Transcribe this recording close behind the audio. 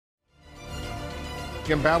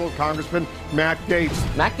embattled Congressman Matt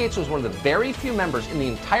Gaetz. Matt Gaetz was one of the very few members in the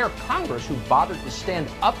entire Congress who bothered to stand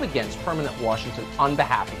up against permanent Washington on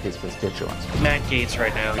behalf of his constituents. Matt Gaetz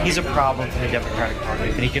right now, he's a problem for the Democratic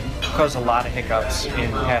Party, and he can cause a lot of hiccups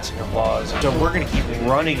in passing of laws. So we're going to keep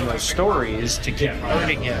running those stories to keep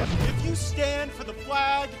hurting him. If you stand for the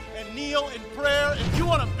flag and kneel in prayer, if you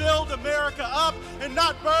want to build America up and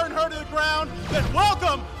not burn her to the ground, then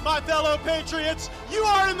welcome, my fellow patriots. You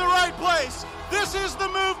are in the right place. This is the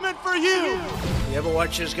movement for you. You ever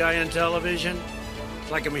watch this guy on television?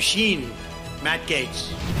 It's like a machine. Matt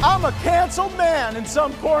Gaetz. I'm a canceled man in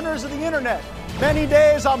some corners of the internet. Many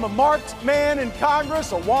days I'm a marked man in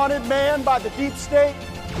Congress, a wanted man by the deep state.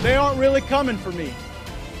 They aren't really coming for me.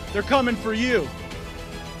 They're coming for you.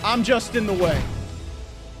 I'm just in the way.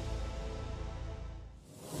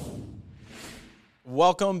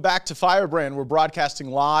 Welcome back to Firebrand. We're broadcasting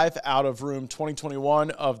live out of room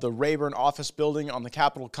 2021 of the Rayburn office building on the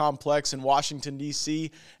Capitol complex in Washington, D.C.,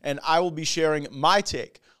 and I will be sharing my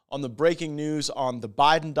take on the breaking news on the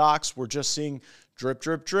Biden docs. We're just seeing drip,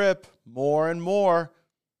 drip, drip, more and more.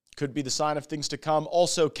 Could be the sign of things to come.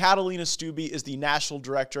 Also, Catalina Stubbe is the National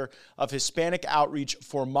Director of Hispanic Outreach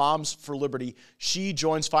for Moms for Liberty. She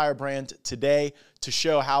joins Firebrand today to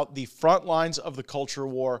show how the front lines of the culture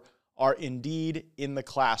war are indeed in the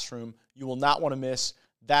classroom. You will not want to miss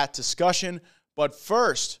that discussion. But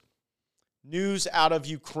first, news out of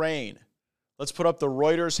Ukraine. Let's put up the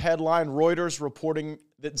Reuters headline. Reuters reporting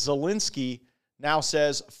that Zelensky now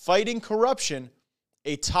says fighting corruption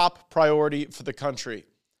a top priority for the country.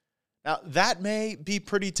 Now, that may be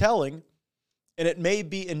pretty telling, and it may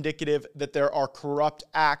be indicative that there are corrupt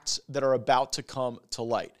acts that are about to come to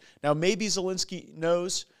light. Now, maybe Zelensky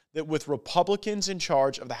knows that with Republicans in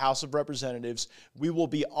charge of the House of Representatives, we will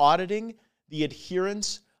be auditing the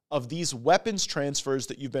adherence of these weapons transfers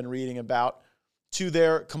that you've been reading about to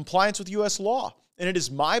their compliance with U.S. law. And it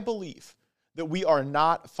is my belief that we are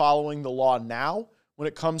not following the law now when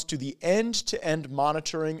it comes to the end-to-end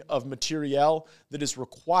monitoring of materiel that is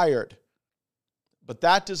required. But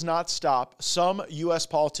that does not stop some U.S.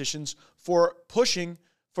 politicians for pushing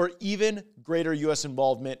for even greater U.S.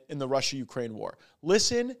 involvement in the Russia-Ukraine war.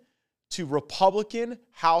 Listen to Republican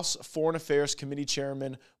House Foreign Affairs Committee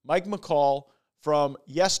Chairman Mike McCaul from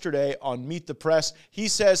yesterday on Meet the Press. He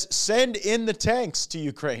says, send in the tanks to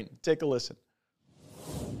Ukraine. Take a listen.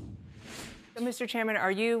 Mr. Chairman,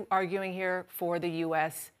 are you arguing here for the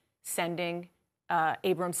U.S. sending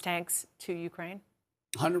Abrams tanks to Ukraine?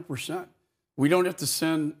 100%. We don't have to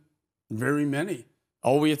send very many.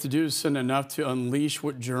 All we have to do is send enough to unleash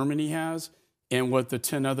what Germany has and what the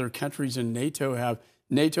 10 other countries in NATO have.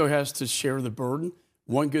 NATO has to share the burden.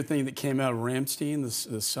 One good thing that came out of Ramstein,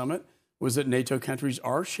 the summit, was that NATO countries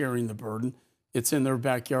are sharing the burden. It's in their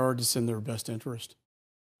backyard. It's in their best interest.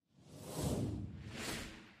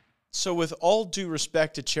 So with all due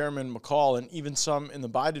respect to Chairman McCaul and even some in the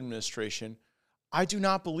Biden administration, I do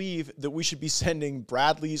not believe that we should be sending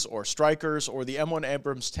Bradleys or Strykers or the M1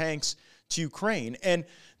 Abrams tanks to Ukraine. And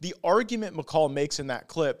the argument McCaul makes in that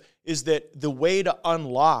clip is that the way to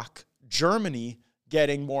unlock Germany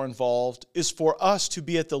getting more involved is for us to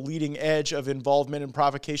be at the leading edge of involvement and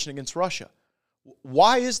provocation against Russia.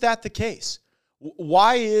 Why is that the case?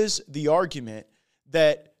 Why is the argument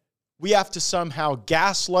that we have to somehow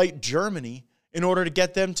gaslight Germany in order to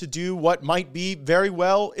get them to do what might be very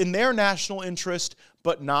well in their national interest,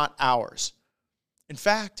 but not ours? In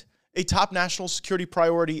fact, a top national security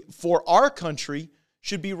priority for our country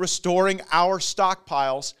should be restoring our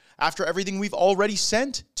stockpiles after everything we've already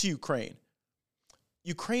sent to Ukraine.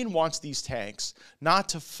 Ukraine wants these tanks not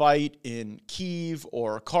to fight in Kyiv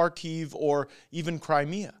or Kharkiv or even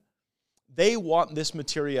Crimea. They want this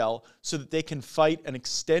materiel so that they can fight an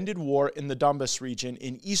extended war in the Donbas region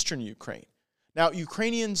in eastern Ukraine. Now,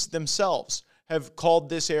 Ukrainians themselves have called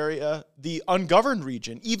this area the ungoverned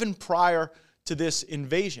region, even prior to this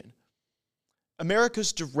invasion.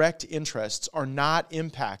 America's direct interests are not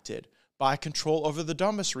impacted by control over the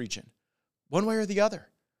Donbas region, one way or the other.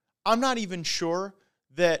 I'm not even sure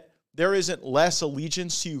that there isn't less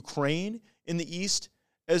allegiance to Ukraine in the east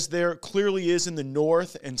as there clearly is in the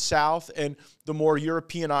north and south and the more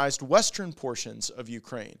Europeanized western portions of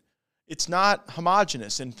Ukraine. It's not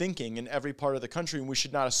homogenous in thinking in every part of the country, and we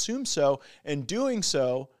should not assume so, and doing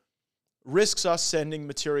so risks us sending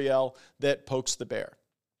materiel that pokes the bear.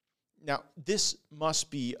 Now, this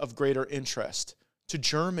must be of greater interest to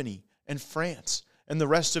Germany and France and the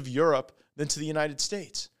rest of Europe than to the United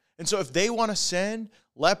States. And so if they want to send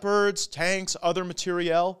Leopards, tanks, other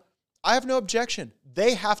materiel, I have no objection.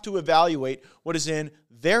 They have to evaluate what is in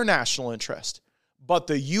their national interest. But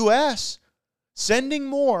the U.S. Sending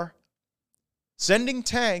more, sending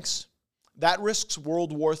tanks, that risks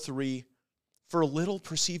World War III for little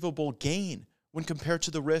perceivable gain when compared to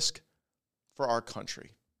the risk for our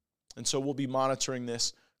country. And so we'll be monitoring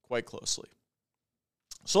this quite closely.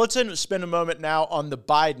 So let's spend a moment now on the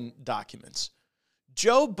Biden documents.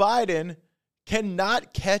 Joe Biden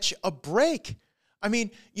cannot catch a break. I mean,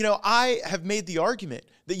 I have made the argument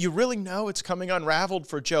that you really know it's coming unraveled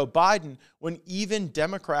for Joe Biden when even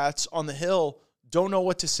Democrats on the Hill don't know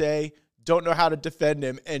what to say, don't know how to defend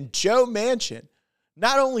him. And Joe Manchin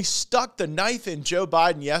not only stuck the knife in Joe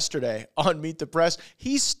Biden yesterday on Meet the Press,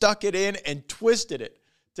 he stuck it in and twisted it.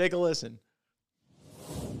 Take a listen.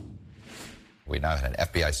 We now had an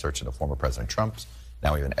FBI search into former President Trump's.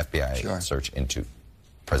 Now we have an FBI search into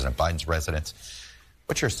President Biden's residence.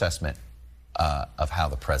 What's your assessment of how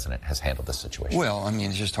the president has handled this situation? Well, I mean,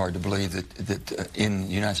 it's just hard to believe that in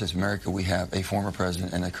the United States of America we have a former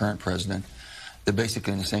president and a current president. They're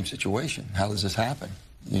basically in the same situation. How does this happen?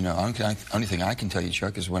 Only thing I can tell you,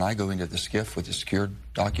 Chuck, is when I go into the SCIF with the secured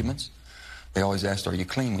documents, they always ask, are you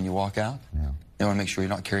clean when you walk out? Yeah. They want to make sure you're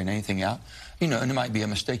not carrying anything out. And it might be a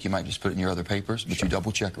mistake. You might just put it in your other papers, but you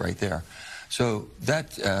double check right there. So that,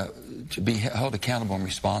 to be held accountable and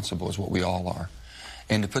responsible is what we all are.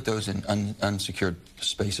 And to put those in unsecured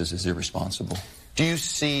spaces is irresponsible. Do you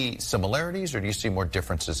see similarities, or do you see more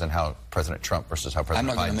differences in how President Trump versus how President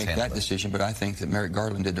Biden handled it? I'm not going to make that decision, but I think that Merrick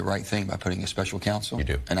Garland did the right thing by putting a special counsel. You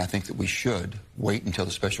do. And I think that we should wait until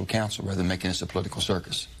the special counsel rather than making this a political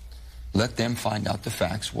circus. Let them find out the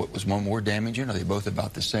facts. What was one more damaging? Are they both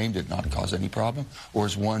about the same? Did not cause any problem? Or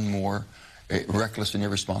is one more reckless and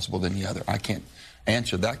irresponsible than the other? I can't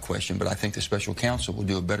answer that question, but I think the special counsel will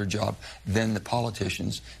do a better job than the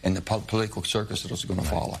politicians and the political circus that is going to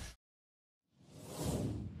follow.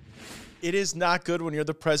 It is not good when you're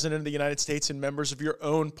the president of the United States and members of your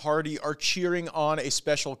own party are cheering on a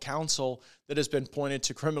special counsel that has been appointed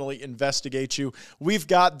to criminally investigate you. We've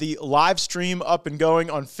got the live stream up and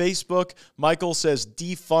going on Facebook. Michael says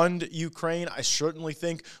defund Ukraine. I certainly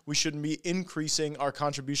think we shouldn't be increasing our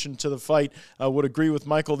contribution to the fight. I would agree with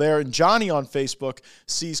Michael there. And Johnny on Facebook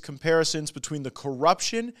sees comparisons between the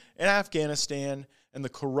corruption in Afghanistan and the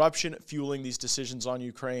corruption fueling these decisions on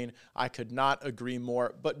Ukraine. I could not agree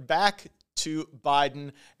more. But back to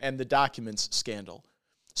Biden and the documents scandal.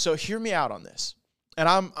 So hear me out on this. And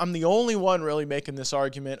I'm the only one really making this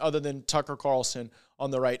argument other than Tucker Carlson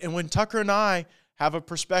on the right. And when Tucker and I have a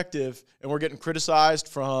perspective and we're getting criticized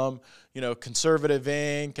from, Conservative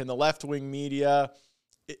Inc. and the left-wing media,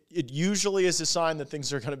 it usually is a sign that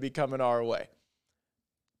things are going to be coming our way.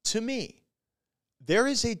 To me, there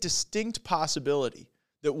is a distinct possibility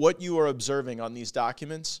that what you are observing on these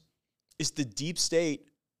documents is the deep state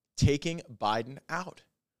taking Biden out.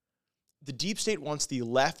 The deep state wants the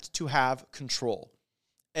left to have control,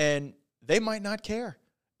 and they might not care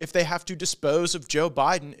if they have to dispose of Joe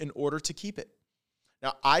Biden in order to keep it.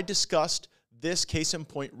 Now, I discussed this case in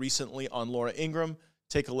point recently on Laura Ingraham.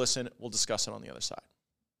 Take a listen. We'll discuss it on the other side.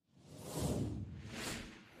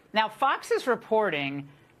 Now, Fox is reporting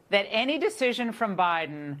that any decision from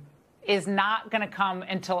Biden is not going to come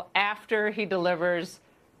until after he delivers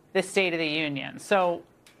the State of the Union. So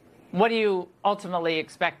what do you ultimately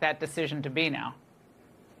expect that decision to be now?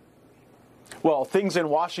 Well, things in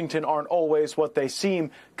Washington aren't always what they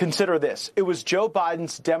seem. Consider this. It was Joe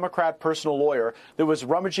Biden's Democrat personal lawyer that was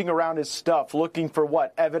rummaging around his stuff looking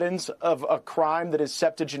for evidence of a crime that his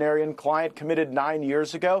septuagenarian client committed 9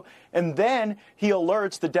 years ago. And then he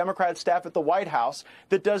alerts the Democrat staff at the White House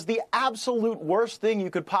that does the absolute worst thing you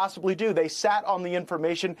could possibly do. They sat on the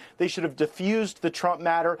information. They should have diffused the Trump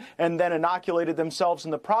matter and then inoculated themselves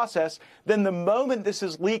in the process. Then the moment this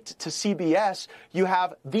is leaked to CBS, you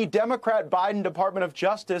have the Democrat Biden Department of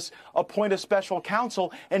Justice appoint a special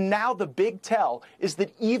counsel. And now the big tell is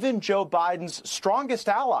that even Joe Biden's strongest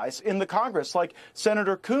allies in the Congress, like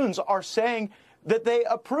Senator Coons, are saying that they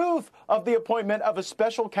approve of the appointment of a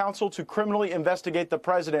special counsel to criminally investigate the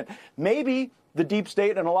president. Maybe the deep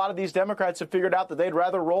state and a lot of these Democrats have figured out that they'd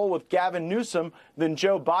rather roll with Gavin Newsom than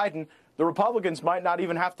Joe Biden. The Republicans might not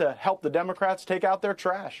even have to help the Democrats take out their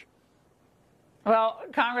trash. Well,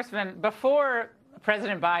 Congressman, before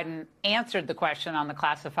President Biden answered the question on the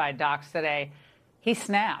classified docs today, he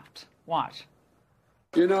snapped. Watch.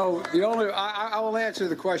 I will answer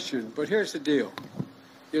the question, but here's the deal.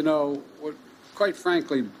 What quite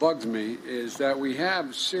frankly bugs me is that we have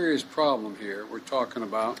a serious problem here we're talking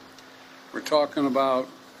about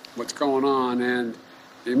what's going on, and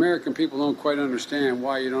the American people don't quite understand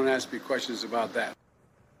why you don't ask me questions about that.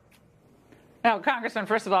 Now, Congressman,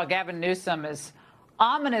 first of all, Gavin Newsom is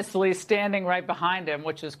ominously standing right behind him,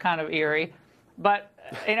 which is kind of eerie. But,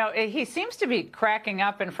 you know, he seems to be cracking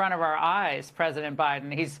up in front of our eyes, President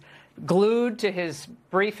Biden. He's glued to his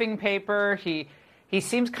briefing paper. He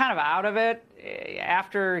seems kind of out of it.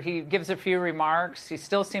 After he gives a few remarks, he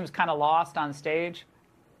still seems kind of lost on stage.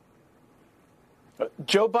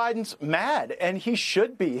 Joe Biden's mad, and he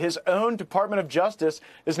should be. His own Department of Justice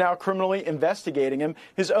is now criminally investigating him.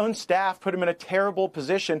 His own staff put him in a terrible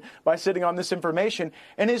position by sitting on this information,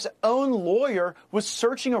 and his own lawyer was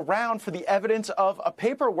searching around for the evidence of a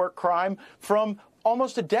paperwork crime from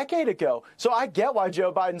almost a decade ago. So I get why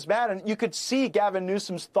Joe Biden's mad, and you could see Gavin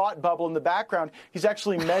Newsom's thought bubble in the background. He's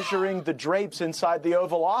actually measuring the drapes inside the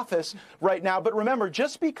Oval Office right now. But remember,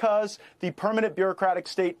 just because the permanent bureaucratic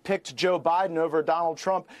state picked Joe Biden over Donald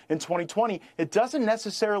Trump in 2020, it doesn't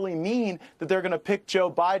necessarily mean that they're going to pick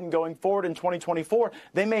Joe Biden going forward in 2024.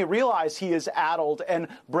 They may realize he is addled and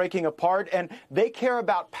breaking apart, and they care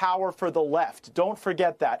about power for the left. Don't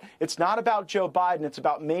forget that. It's not about Joe Biden. It's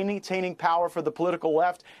about maintaining power for the political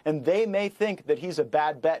left, and they may think that he's a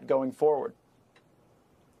bad bet going forward.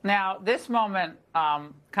 Now, this moment,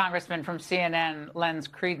 Congressman from CNN, lends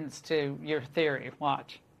credence to your theory.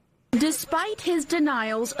 Watch. Despite his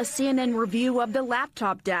denials, a CNN review of the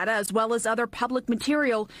laptop data as well as other public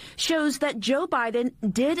material shows that Joe Biden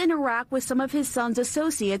did interact with some of his son's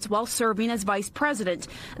associates while serving as vice president,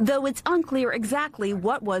 though it's unclear exactly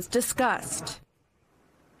what was discussed.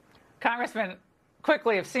 Congressman,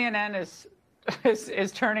 quickly, if CNN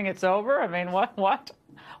is turning its over, I mean,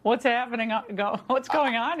 what's happening? What's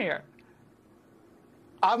going on here?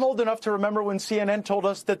 I'm old enough to remember when CNN told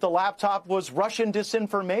us that the laptop was Russian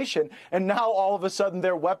disinformation, and now all of a sudden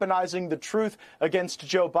they're weaponizing the truth against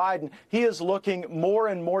Joe Biden. He is looking more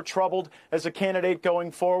and more troubled as a candidate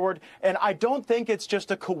going forward, and I don't think it's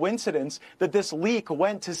just a coincidence that this leak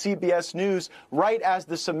went to CBS News right as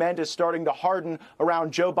the cement is starting to harden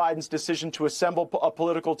around Joe Biden's decision to assemble a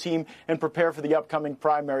political team and prepare for the upcoming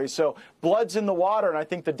primary. So blood's in the water, and I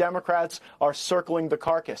think the Democrats are circling the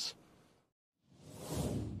carcass.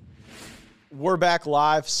 We're back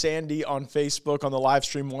live. Sandy on Facebook on the live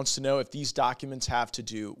stream wants to know if these documents have to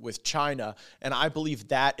do with China, and I believe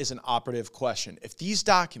that is an operative question. If these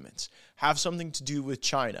documents have something to do with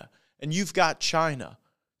China, and you've got China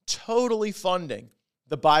totally funding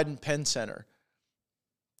the Biden Penn Center,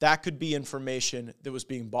 that could be information that was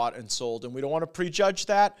being bought and sold, and we don't want to prejudge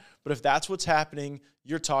that, but if that's what's happening,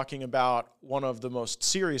 you're talking about one of the most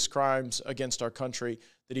serious crimes against our country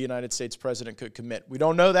that a United States president could commit. We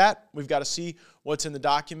don't know that. We've got to see what's in the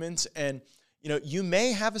documents, and you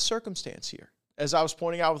may have a circumstance here, as I was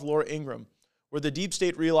pointing out with Laura Ingraham, where the deep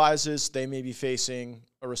state realizes they may be facing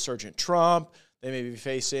a resurgent Trump, they may be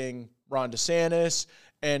facing Ron DeSantis,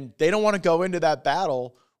 and they don't want to go into that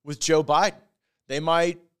battle with Joe Biden. They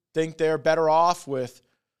might think they're better off with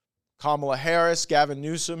Kamala Harris, Gavin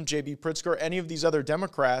Newsom, J.B. Pritzker, any of these other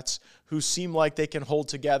Democrats who seem like they can hold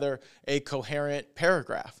together a coherent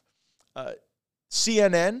paragraph.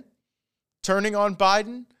 CNN turning on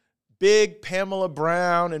Biden, big Pamela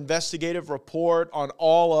Brown investigative report on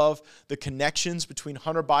all of the connections between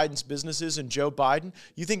Hunter Biden's businesses and Joe Biden.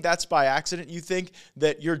 You think that's by accident? You think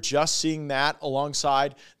that you're just seeing that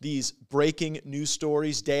alongside these breaking news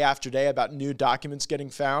stories day after day about new documents getting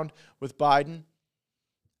found with Biden?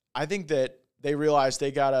 I think that they realize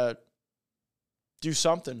they got to do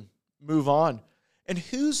something, move on. And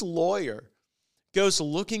whose lawyer goes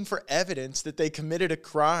looking for evidence that they committed a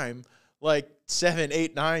crime like 7,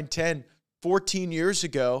 8, 9, 10, 14 years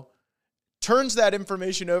ago, turns that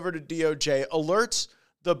information over to DOJ, alerts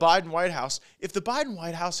the Biden White House? If the Biden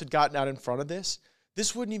White House had gotten out in front of this,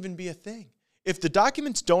 this wouldn't even be a thing. If the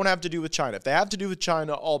documents don't have to do with China, if they have to do with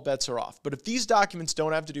China, all bets are off. But if these documents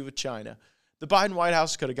don't have to do with China, the Biden White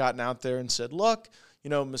House could have gotten out there and said, look,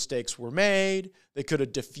 mistakes were made. They could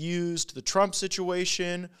have diffused the Trump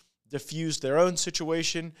situation, diffused their own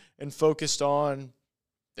situation, and focused on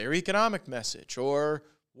their economic message or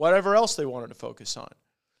whatever else they wanted to focus on.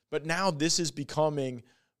 But now this is becoming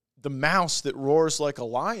the mouse that roars like a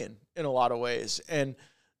lion in a lot of ways. And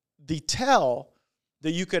the tell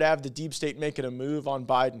that you could have the deep state making a move on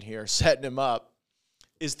Biden here, setting him up,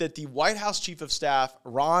 is that the White House Chief of Staff,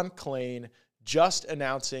 Ron Klain, just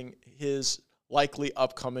announcing his likely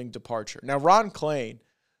upcoming departure. Now, Ron Klain,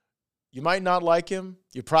 you might not like him.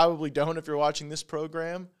 You probably don't if you're watching this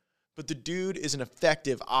program. But the dude is an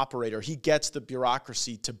effective operator. He gets the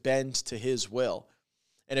bureaucracy to bend to his will.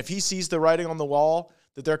 And if he sees the writing on the wall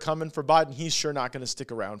that they're coming for Biden, he's sure not going to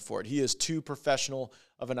stick around for it. He is too professional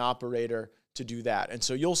of an operator to do that. And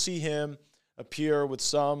so you'll see him appear with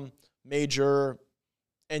some major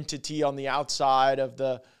entity on the outside of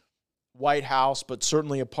the White House, but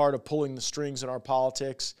certainly a part of pulling the strings in our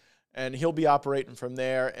politics. And he'll be operating from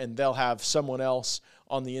there, and they'll have someone else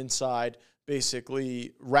on the inside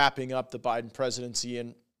basically wrapping up the Biden presidency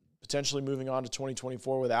and potentially moving on to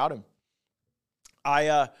 2024 without him.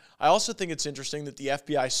 I also think it's interesting that the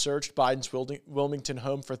FBI searched Biden's Wilmington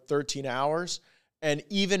home for 13 hours and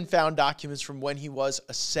even found documents from when he was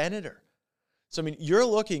a senator. So, I mean, you're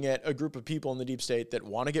looking at a group of people in the deep state that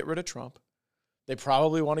want to get rid of Trump. They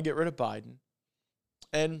probably want to get rid of Biden.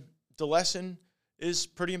 And the lesson is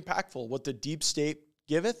pretty impactful. What the deep state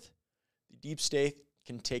giveth, the deep state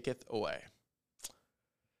can taketh away.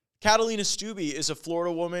 Catalina Stuebe is a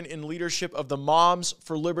Florida woman in leadership of the Moms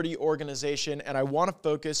for Liberty organization, and I want to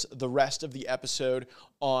focus the rest of the episode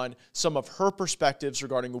on some of her perspectives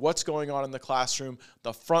regarding what's going on in the classroom,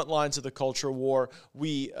 the front lines of the culture war.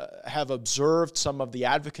 We have observed some of the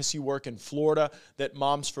advocacy work in Florida that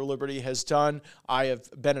Moms for Liberty has done. I have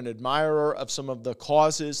been an admirer of some of the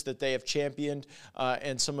causes that they have championed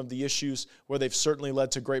and some of the issues where they've certainly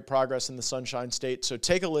led to great progress in the Sunshine State. So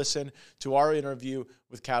take a listen to our interview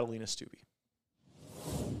with Catalina Stuebe.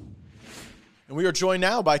 And we are joined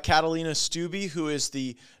now by Catalina Stuebe, who is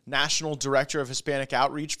the National Director of Hispanic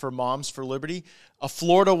Outreach for Moms for Liberty, a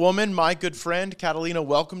Florida woman, my good friend. Catalina,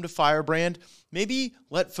 welcome to Firebrand. Maybe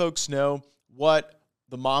let folks know what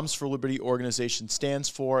the Moms for Liberty organization stands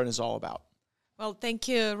for and is all about. Well, thank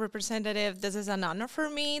you, Representative. This is an honor for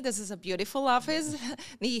me. This is a beautiful office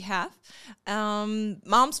that you have.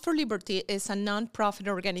 Moms for Liberty is a nonprofit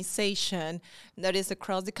organization that is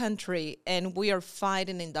across the country, and we are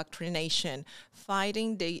fighting indoctrination,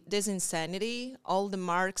 fighting this insanity, all the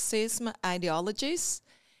Marxism ideologies,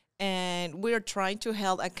 and we are trying to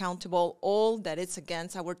hold accountable all that is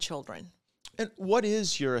against our children. And what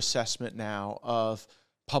is your assessment now of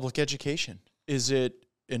public education? Is it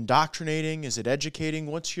indoctrinating? Is it educating?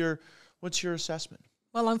 What's your assessment?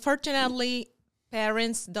 Well, unfortunately,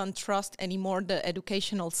 parents don't trust anymore the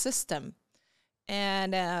educational system,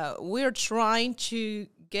 and we're trying to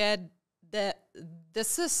get the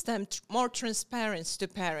system more transparent to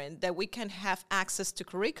parents, that we can have access to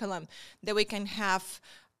curriculum, that we can have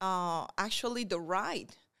actually the right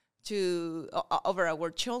to over our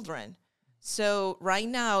children. So right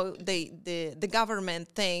now, the government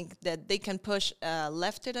think that they can push a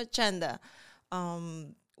leftist agenda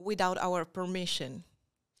without our permission.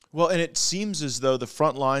 Well, and it seems as though the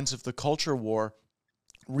front lines of the culture war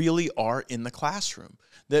really are in the classroom.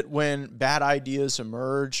 That when bad ideas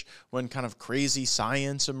emerge, when kind of crazy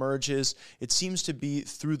science emerges, it seems to be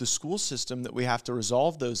through the school system that we have to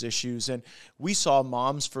resolve those issues. And we saw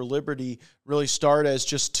Moms for Liberty really start as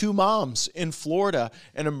just two moms in Florida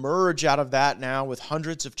and emerge out of that now with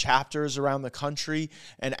hundreds of chapters around the country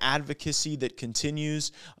and advocacy that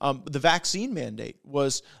continues. The vaccine mandate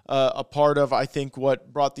was a part of, I think,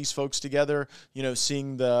 what brought these folks together, you know,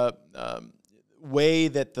 seeing the way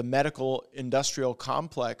that the medical industrial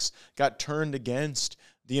complex got turned against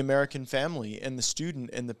the American family and the student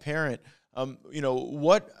and the parent. You know,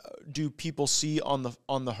 what do people see on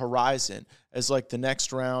the horizon as like the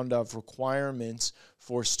next round of requirements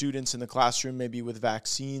for students in the classroom, maybe with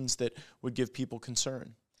vaccines, that would give people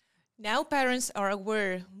concern? Now parents are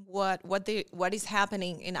aware what is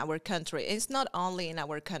happening in our country. It's not only in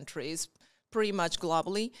our country, it's pretty much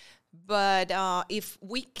globally. But if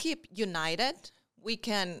we keep united, we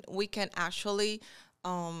can actually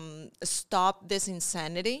stop this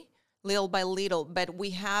insanity little by little. But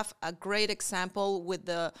we have a great example with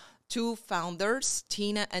the two founders,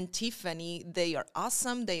 Tina and Tiffany. They are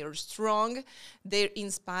awesome. They are strong. They're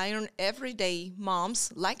inspiring everyday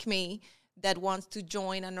moms like me that wants to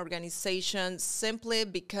join an organization simply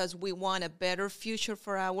because we want a better future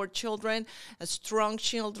for our children, a strong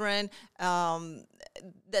children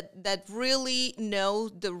that really know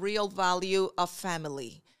the real value of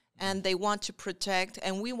family. And they want to protect,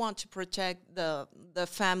 and we want to protect the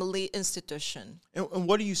family institution. And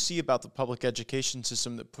what do you see about the public education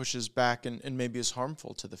system that pushes back and maybe is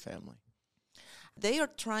harmful to the family? They are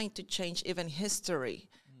trying to change even history.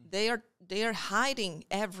 They are hiding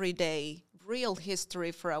every day real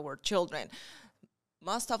history for our children.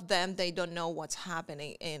 Most of them, they don't know what happened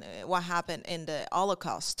in the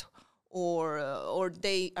Holocaust, or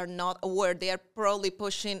they are not aware. They are probably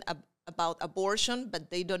pushing about abortion, but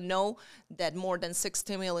they don't know that more than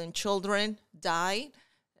 60 million children died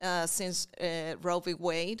since Roe v.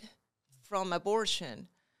 Wade from abortion.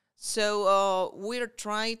 So we're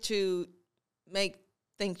trying to make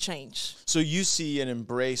things change. So you see an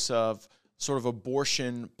embrace of sort of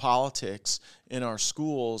abortion politics in our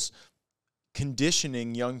schools,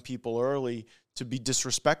 conditioning young people early to be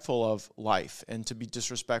disrespectful of life and to be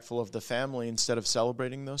disrespectful of the family instead of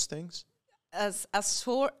celebrating those things? As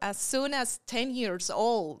soon as 10 years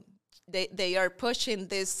old, they are pushing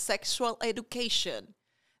this sexual education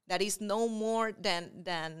that is no more than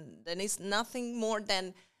is nothing more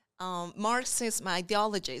than Marxism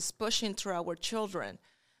ideologies pushing through our children.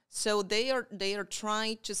 So they are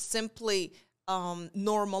trying to simply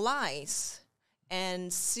normalize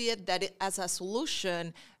and see it as a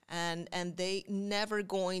solution, and they never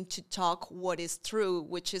going to talk what is true,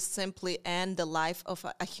 which is simply end the life of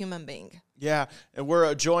a human being. Yeah, and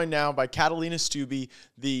we're joined now by Catalina Stubbe,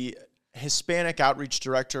 the Hispanic Outreach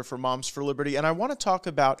Director for Moms for Liberty. And I want to talk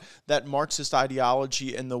about that Marxist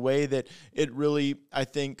ideology and the way that it really, I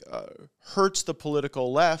think, hurts the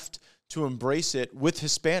political left to embrace it with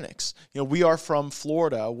Hispanics. You know, we are from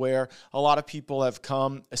Florida, where a lot of people have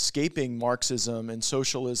come escaping Marxism and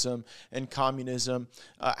socialism and communism.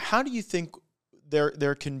 How do you think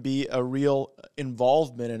there can be a real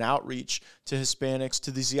involvement and outreach to Hispanics,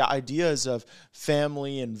 to these ideas of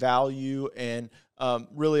family and value and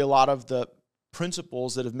really a lot of the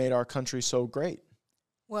principles that have made our country so great?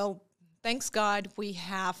 Well, thanks God, we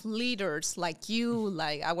have leaders like you,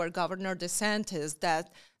 like our Governor DeSantis,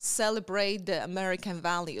 that celebrate the American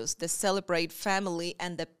values, that celebrate family,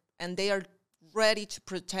 and they are ready to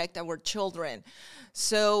protect our children.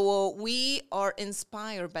 So we are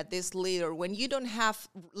inspired by this leader. When you don't have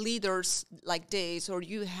leaders like this, or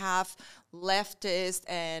you have leftist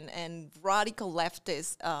and radical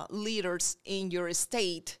leftist leaders in your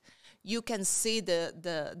state, you can see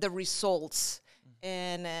the results.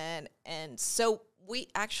 And so we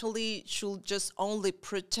actually should just only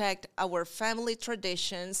protect our family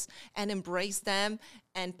traditions and embrace them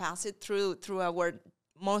and pass it through our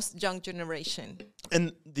most young generation.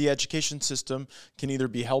 And the education system can either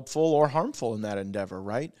be helpful or harmful in that endeavor,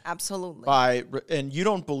 right? Absolutely. And you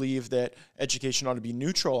don't believe that education ought to be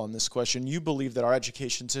neutral on this question. You believe that our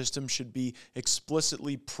education system should be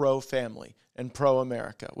explicitly pro-family and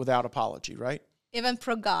pro-America without apology, right? Even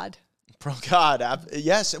pro-God. Pro-God,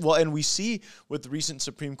 yes. Well, and we see with recent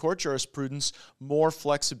Supreme Court jurisprudence more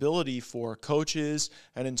flexibility for coaches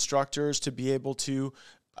and instructors to be able to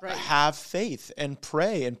have faith and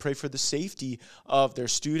pray for the safety of their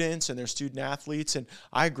students and their student athletes. And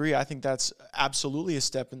I agree. I think that's absolutely a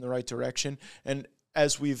step in the right direction. And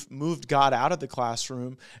as we've moved God out of the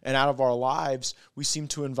classroom and out of our lives, we seem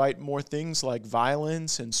to invite more things like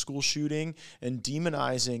violence and school shooting and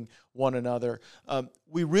demonizing one another.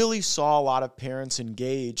 We really saw a lot of parents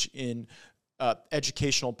engage in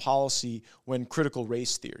educational policy when critical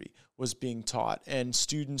race theory was being taught, and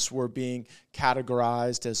students were being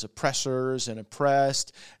categorized as oppressors and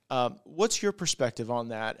oppressed. What's your perspective on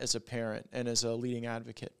that as a parent and as a leading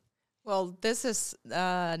advocate? Well, this is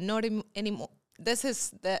not anymore. This is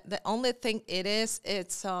the only thing it is.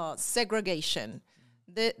 It's segregation.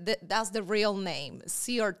 That's the real name.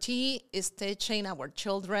 CRT is teaching our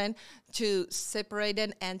children to separate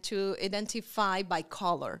it and to identify by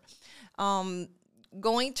color.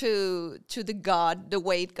 Going to the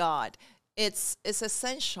weight God, it's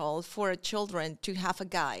essential for children to have a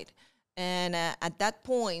guide. And at that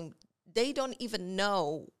point, they don't even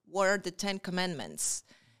know what are the 10 Commandments.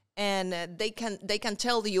 And they can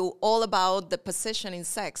tell you all about the position in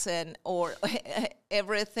sex or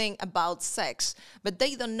everything about sex, but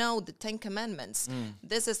they don't know the 10 Commandments.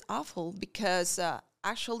 This is awful because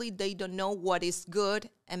actually they don't know what is good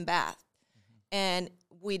and bad. And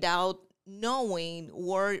without knowing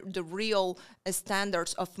what the real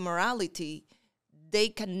standards of morality, they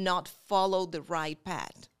cannot follow the right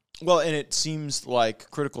path. Well, and it seems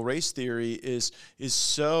like critical race theory is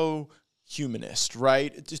so humanist,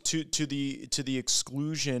 right? To the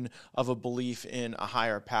exclusion of a belief in a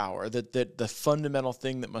higher power. That the fundamental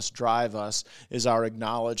thing that must drive us is our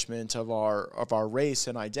acknowledgement of our race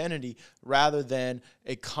and identity, rather than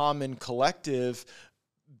a common collective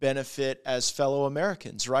benefit as fellow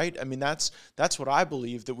Americans, right? I mean, that's what I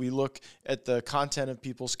believe, that we look at the content of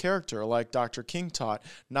people's character, like Dr. King taught,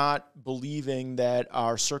 not believing that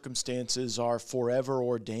our circumstances are forever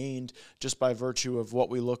ordained just by virtue of what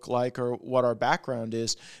we look like or what our background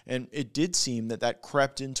is. And it did seem that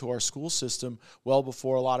crept into our school system well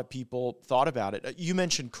before a lot of people thought about it. You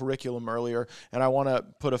mentioned curriculum earlier, and I want to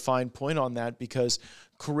put a fine point on that, because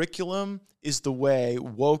curriculum is the way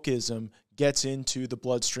wokeism gets into the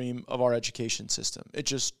bloodstream of our education system. It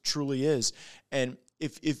just truly is. And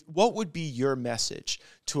if what would be your message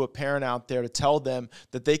to a parent out there to tell them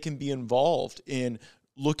that they can be involved in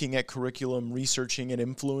looking at curriculum, researching and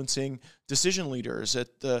influencing decision leaders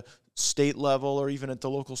at the state level or even at the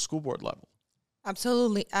local school board level?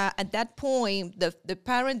 Absolutely. At that point, the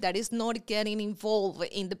parent that is not getting involved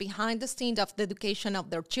in the behind the scenes of the education of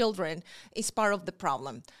their children is part of the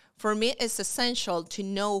problem. For me, it's essential to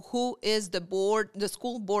know who is the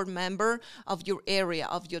school board member of your area,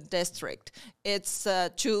 of your district. It's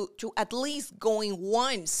to at least going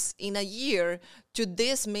once in a year to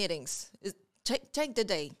these meetings. Take the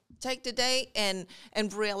day. Take the day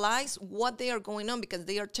and realize what they are going on, because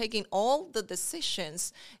they are taking all the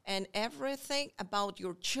decisions and everything about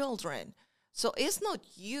your children. So it's not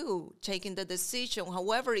you taking the decision.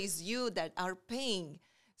 However, it's you that are paying.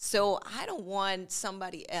 So I don't want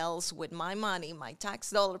somebody else with my money, my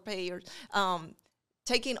tax dollar payers,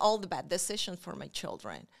 taking all the bad decisions for my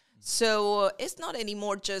children. So it's not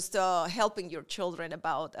anymore just helping your children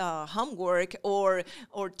about homework or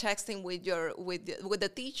texting with the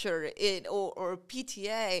teacher or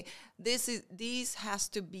PTA. This has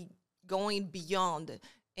to be going beyond.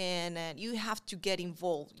 And you have to get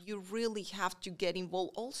involved. You really have to get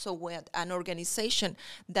involved also with an organization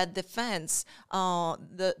that defends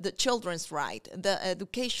the children's right, the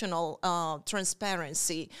educational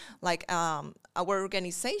transparency, like our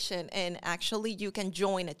organization. And actually, you can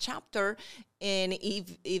join a chapter. And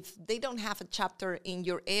if they don't have a chapter in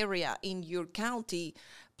your area, in your county,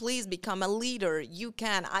 please become a leader. You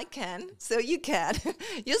can. I can. So you can.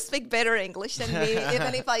 You speak better English than me,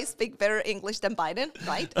 even if I speak better English than Biden,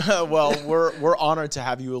 right? Well, we're honored to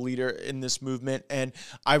have you a leader in this movement, and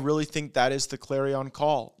I really think that is the clarion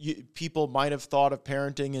call. People might have thought of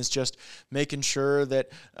parenting as just making sure that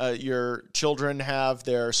your children have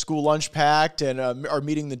their school lunch packed and are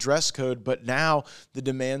meeting the dress code, but now the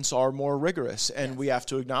demands are more rigorous, and we have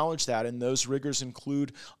to acknowledge that, and those rigors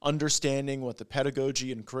include understanding what the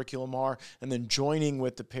pedagogy and curriculum are, and then joining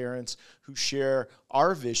with the parents who share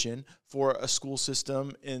our vision for a school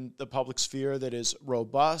system in the public sphere that is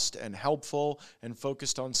robust and helpful and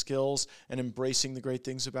focused on skills and embracing the great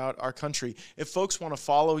things about our country. If folks want to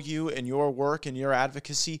follow you and your work and your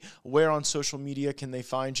advocacy, where on social media can they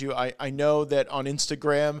find you? I know that on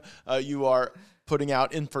Instagram you are putting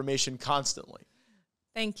out information constantly.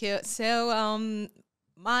 Thank you. So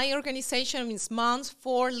my organization is Moms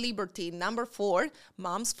for Liberty, number 4,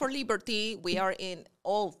 Moms for Liberty. We are in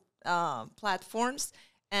all platforms.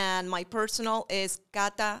 And my personal is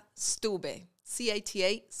Cata Stube,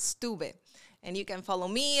 C-A-T-A Stube. And you can follow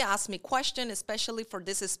me, ask me questions, especially for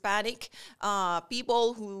this Hispanic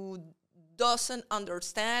people who doesn't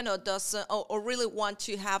understand or really want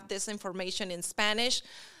to have this information in Spanish.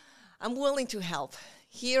 I'm willing to help.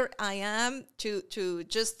 Here I am to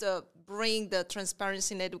just bring the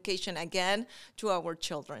transparency in education again to our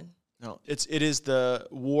children. No, it is the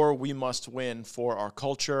war we must win for our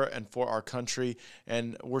culture and for our country,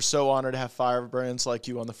 and we're so honored to have firebrands like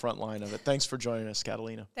you on the front line of it. Thanks for joining us,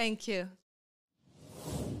 Catalina. Thank you.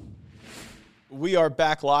 We are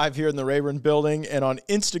back live here in the Rayburn building, and on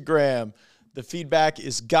Instagram, the feedback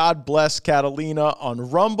is God bless Catalina. On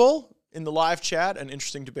Rumble, in the live chat, an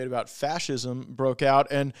interesting debate about fascism broke out,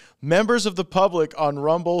 and members of the public on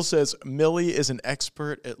Rumble says Millie is an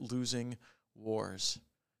expert at losing wars.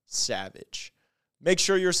 Savage. Make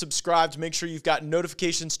sure you're subscribed. Make sure you've got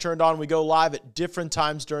notifications turned on. We go live at different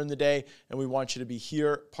times during the day, and we want you to be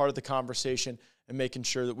here, part of the conversation, and making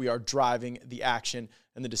sure that we are driving the action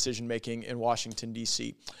and the decision-making in Washington,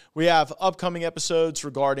 D.C. We have upcoming episodes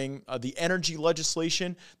regarding the energy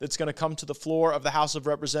legislation that's going to come to the floor of the House of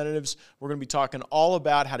Representatives. We're going to be talking all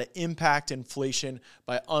about how to impact inflation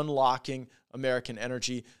by unlocking American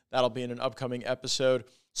energy. That'll be in an upcoming episode.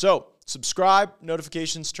 So subscribe,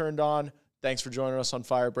 notifications turned on. Thanks for joining us on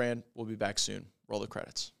Firebrand. We'll be back soon. Roll the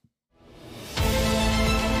credits.